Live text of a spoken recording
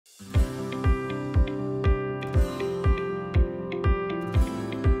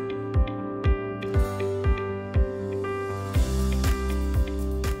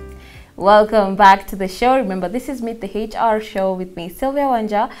Welcome back to the show. Remember, this is Meet the HR show with me, Sylvia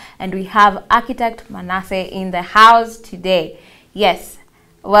Wanja, and we have architect Manasseh in the house today. Yes,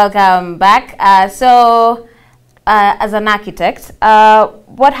 welcome back. As an architect,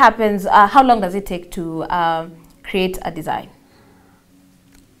 what happens, how long does it take to create a design?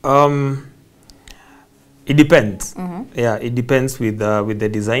 It depends. Yeah, it depends with the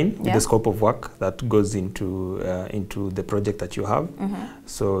design, with the scope of work that goes into the project that you have.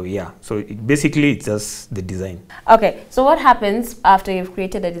 So yeah, so basically it's just the design. Okay, so what happens after you've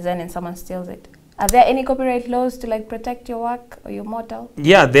created a design and someone steals it? Are there any copyright laws to like protect your work or your model?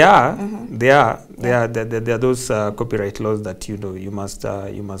 Yeah, there are. There are those copyright laws that you must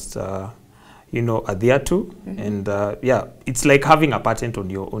adhere to, and yeah, it's like having a patent on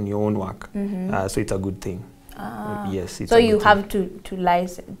your own work. So it's a good thing. Yes. So you have to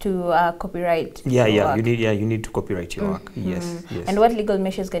copyright. Yeah. You need to copyright your work. Yes. And what legal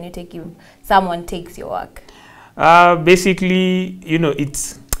measures can you take if someone takes your work? Basically,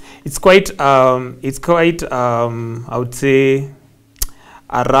 it's quite I would say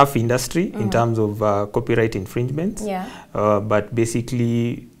a rough industry in terms of copyright infringements. Yeah. But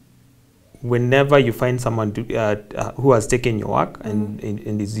basically, whenever you find someone who has taken your work and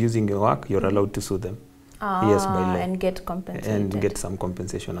is using your work, you're allowed to sue them. Yes, by law. And get compensated. And get some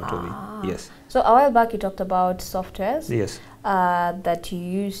compensation out of it. Yes. So a while back you talked about softwares. Yes. That you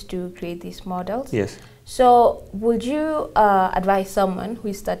use to create these models. Yes. So would you advise someone who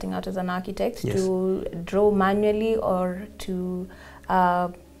is starting out as an architect to draw manually or to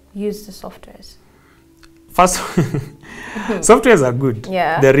use the softwares? First, softwares are good.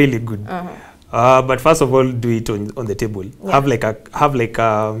 Yeah. They're really good. But first of all, do it on the table.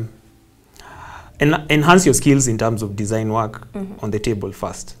 Yeah. Enhance your skills in terms of design work on the table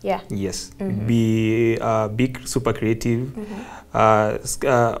first. Yeah. Yes. Be super creative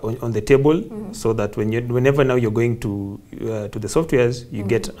on the table, so that whenever now you're going to the softwares, you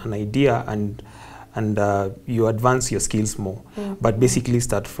get an idea and you advance your skills more. But basically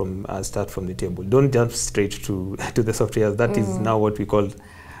start from the table. Don't jump straight to the softwares. That is now what we call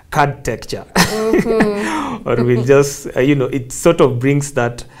CAD texture. Or we'll just it sort of brings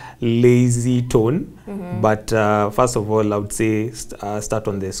that lazy tone. But first of all, I would say start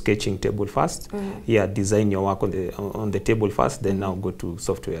on the sketching table first. Yeah, design your work on the table first, then now go to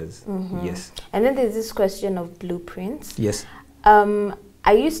softwares. Yes. And then there's this question of blueprints. Yes.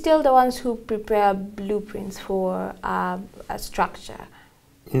 Are you still the ones who prepare blueprints for a structure?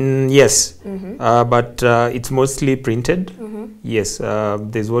 Yes, but it's mostly printed. Yes,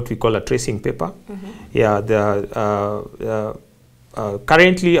 there's what we call a tracing paper. Yeah,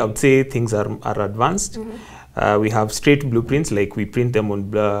 currently I would say things are advanced. We have straight blueprints, like we print them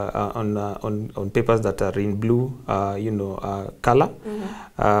on papers that are in blue, color.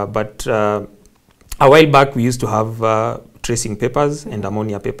 But a while back we used to have tracing papers and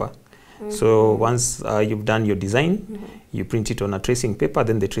ammonia paper. So once you've done your design, you print it on a tracing paper,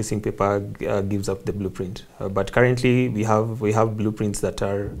 then the tracing paper gives up the blueprint. But currently we have blueprints that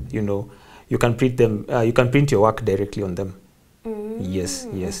are, you can print them, you can print your work directly on them. Yes.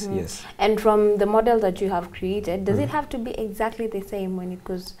 And from the model that you have created, does it have to be exactly the same when it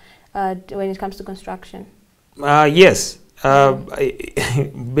goes when it comes to construction? Yes.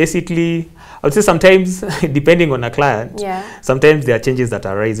 Basically, I would say sometimes, depending on a client, sometimes there are changes that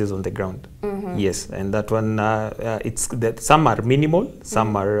arises on the ground. Yes, and that one, some are minimal,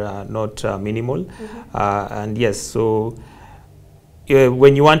 some are not minimal, and yes, so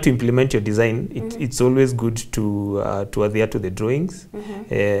when you want to implement your design, it's always good to adhere to the drawings.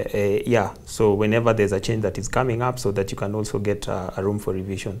 Yeah, so whenever there's a change that is coming up, so that you can also get a room for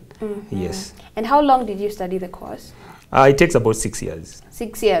revision. Yes. And how long did you study the course? It takes about 6 years.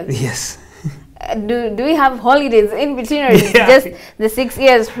 6 years? Yes. Do we have holidays in between, or is it just the 6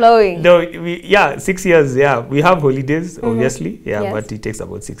 years flowing? No, 6 years, yeah. We have holidays, obviously, but it takes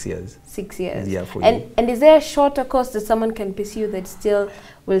about 6 years. 6 years. Yeah, and is there a shorter course that someone can pursue that still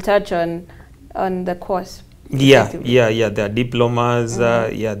will touch on the course? Yeah. There are diplomas.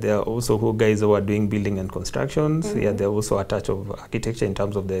 Yeah, there are also guys who are doing building and constructions. Yeah, there are also a touch of architecture in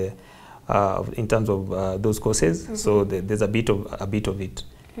terms of those courses. So there's a bit of it.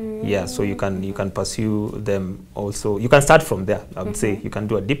 Yeah, so you can pursue them also. You can start from there. I would say you can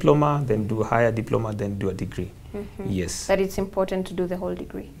do a diploma, then do a higher diploma, then do a degree. Yes. But it's important to do the whole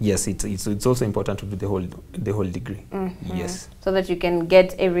degree. Yes, it's also important to do the whole degree. Yes. So that you can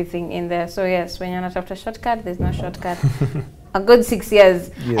get everything in there. So yes, when you're not after shortcut, there's no shortcut. A good 6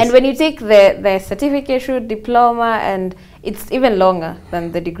 years. Yes. And when you take the certificate route, diploma, and it's even longer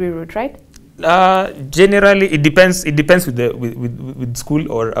than the degree route, right? Generally, it depends. It depends with the with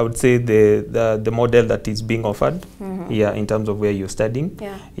school, or I would say the model that is being offered. Yeah, in terms of where you're studying.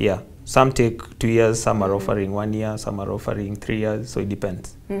 Yeah. Yeah. Some take 2 years. Some are offering 1 year. Some are offering 3 years. So it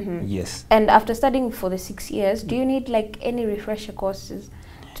depends. Yes. And after studying for the 6 years, do you need like any refresher courses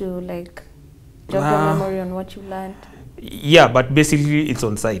to like jog your memory on what you learned? Yeah, but basically it's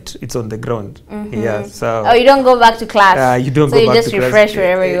on site. It's on the ground. Yeah. So. Oh, you don't go back to class. You don't so go you back just to class. refresh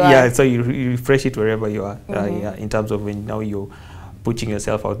wherever you are. Yeah. So you refresh it wherever you are. Yeah. In terms of when now you're putting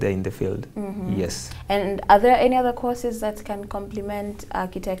yourself out there in the field. Yes. And are there any other courses that can complement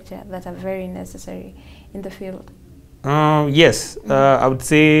architecture that are very necessary in the field? Yes. I would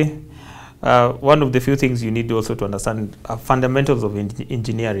say one of the few things you need also to understand are fundamentals of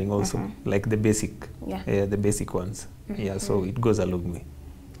engineering also, like the basic, the basic ones. Yeah, so it goes a long way.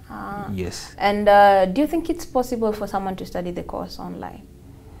 Yes. And do you think it's possible for someone to study the course online?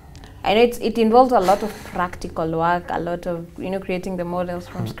 I know it involves a lot of practical work, a lot of creating the models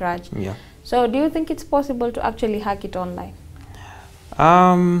from scratch. Yeah. So do you think it's possible to actually hack it online?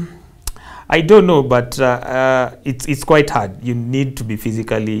 I don't know, but it's quite hard. You need to be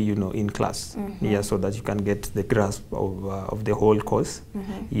physically, in class, yeah, so that you can get the grasp of the whole course.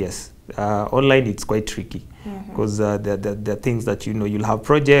 Yes, online it's quite tricky because the things that you'll have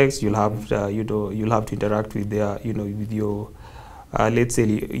projects, you'll have you'll have to interact with with your let's say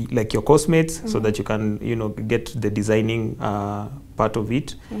like your course mates, so that you can get the designing part of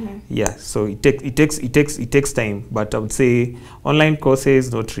it. Yeah, so it takes time, but I would say online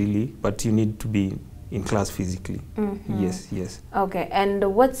courses not really, but you need to be in class physically. Yes. Okay, and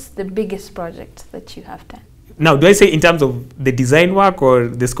what's the biggest project that you have done? Now, do I say in terms of the design work or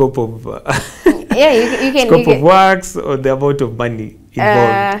the scope of yeah, you can scope of works or the amount of money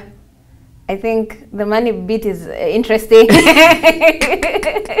involved? I think the money bit is interesting.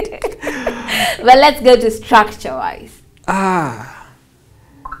 But let's go to structure-wise.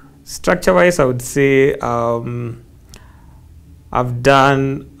 Structure-wise, I would say I've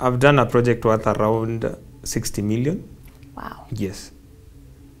done a project worth around 60 million. Wow. Yes.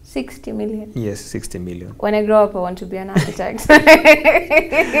 60 million? Yes, 60 million. When I grow up, I want to be an architect. But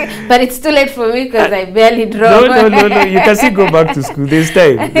it's too late for me because I barely draw. No. You can still go back to school. There's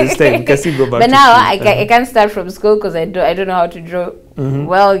time. You can still go back but to now school. I can't start from school because I don't know how to draw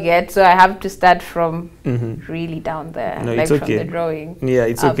well yet. So I have to start from really down there, No, like it's okay. from the drawing. Yeah,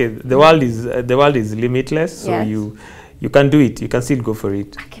 it's okay. The world is limitless. So Yes. you can do it. You can still go for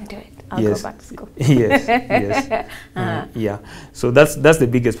it. I can do it. I'll Yes. go back to school. Yes. Yeah. So that's the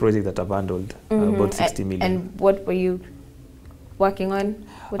biggest project that I've handled, about 60 million. And what were you working on?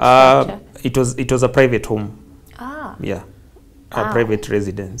 What structure? It was a private home. Yeah, a Wow. private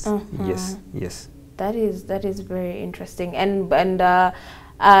residence. Yes. That is very interesting. And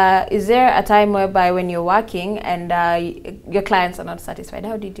is there a time whereby when you're working and your clients are not satisfied?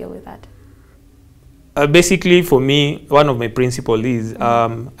 How do you deal with that? Basically, for me, one of my principles is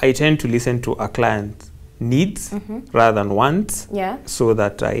I tend to listen to a client's needs rather than wants. Yeah. So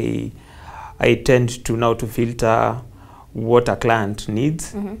that I tend to now to filter what a client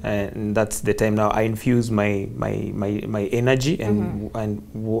needs, and that's the time now I infuse my energy and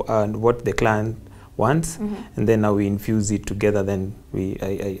what the client wants, and then now we infuse it together. Then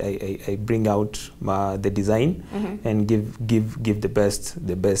I bring out the design and give the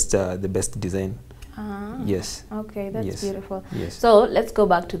best design. Yes. Okay, that's beautiful. Yes. So let's go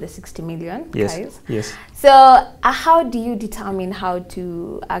back to the 60 million, Yes. guys. Yes. So how do you determine how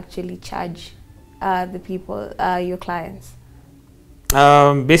to actually charge the people, your clients?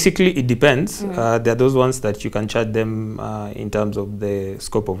 Basically, it depends. There are those ones that you can charge them in terms of the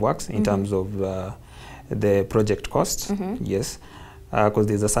scope of works, in terms of the project costs. Yes, because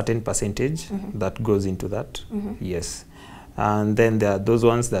there's a certain percentage that goes into that. Yes. And then there are those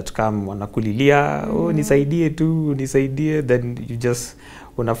ones that come wanakulilia, oh nisaidie tu, nisaidie, then you just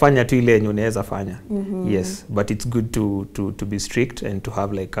unafanya tu ile yenye unaweza fanya. Yes, but it's good to be strict and to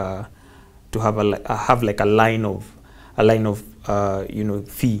have like a line of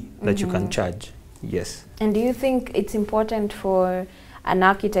fee that you can charge. Yes. And do you think it's important for an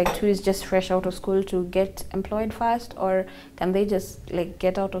architect who is just fresh out of school to get employed fast, or can they just like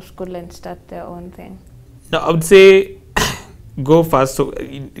get out of school and start their own thing? No, I would say go fast. So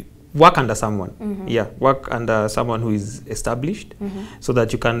work under someone. Yeah, work under someone who is established, so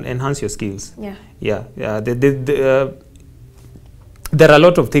that you can enhance your skills. Yeah. There are a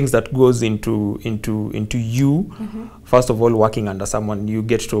lot of things that goes into you. First of all, working under someone, you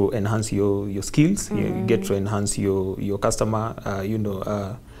get to enhance your skills. You get to enhance your customer.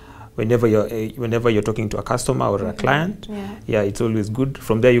 whenever you're talking to a customer or a client. Yeah, it's always good.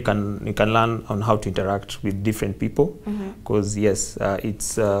 From there you can learn on how to interact with different people, because yes,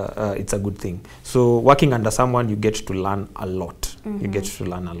 it's a good thing. So working under someone, you get to learn a lot. You get to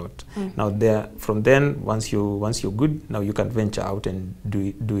learn a lot. Now from then, once you're good, now you can venture out and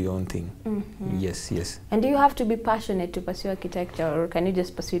do your own thing. Yes. And do you have to be passionate to pursue architecture, or can you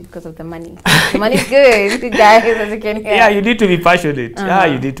just pursue it because of the money? The money's good, guys, as you can hear. Yeah, you need to be passionate. Yeah,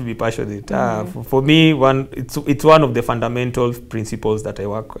 you need to be passionate. For me, it's one of the fundamental principles that I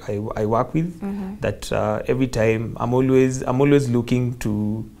work with. That every time I'm always looking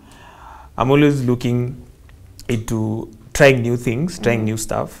into trying new things, trying new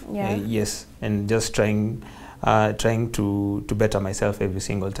stuff. Yes, and just trying to better myself every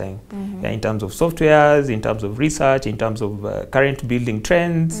single time. In terms of softwares, in terms of research, in terms of current building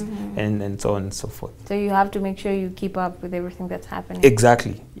trends, and so on and so forth. So you have to make sure you keep up with everything that's happening.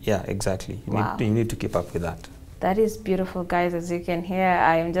 Exactly. Yeah, exactly. You need to keep up with that. That is beautiful, guys. As you can hear,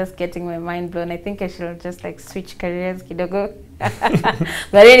 I am just getting my mind blown. I think I should just like switch careers, kidogo.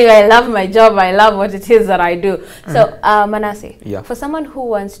 But anyway, I love my job. I love what it is that I do. So, Manasseh, for someone who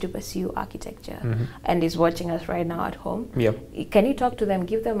wants to pursue architecture and is watching us right now at home, can you talk to them,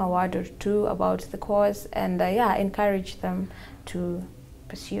 give them a word or two about the course, and encourage them to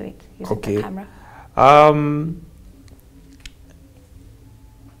pursue it using the camera?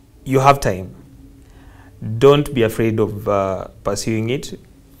 You have time. Don't be afraid of pursuing it.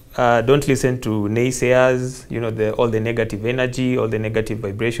 Don't listen to naysayers, all the negative energy, all the negative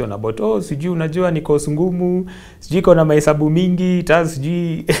vibration about, sijui unajua ni course ngumu, sijui kona mahesabu mingi,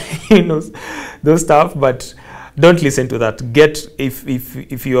 sijui, those stuff. But don't listen to that.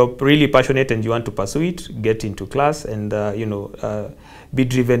 If you are really passionate and you want to pursue it, get into class and be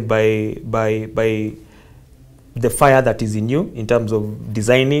driven by the fire that is in you in terms of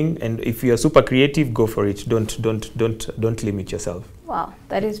designing. And if you are super creative, go for it. Don't limit yourself. Wow,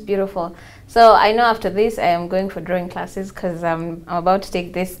 that is beautiful. So I know after this I am going for drawing classes, because I'm about to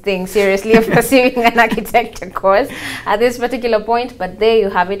take this thing seriously of pursuing an architecture course at this particular point. But there you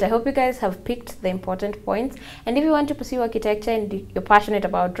have it. I hope you guys have picked the important points. And if you want to pursue architecture and you're passionate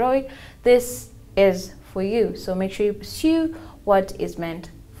about drawing, this is for you. So make sure you pursue what is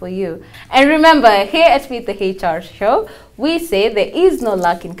meant for you. And remember, here at Meet the HR Show, we say there is no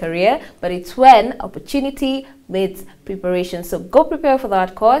luck in career, but it's when opportunity meets preparation. So go prepare for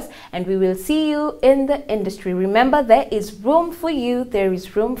that course, and we will see you in the industry. Remember, there is room for you, there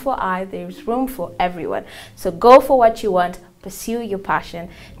is room for there is room for everyone. So go for what you want, pursue your passion.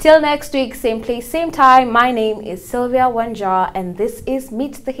 Till next week, same place, same time. My name is Sylvia Wanja, and this is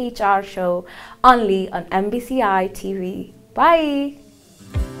Meet the HR Show, only on MBCI TV. Bye.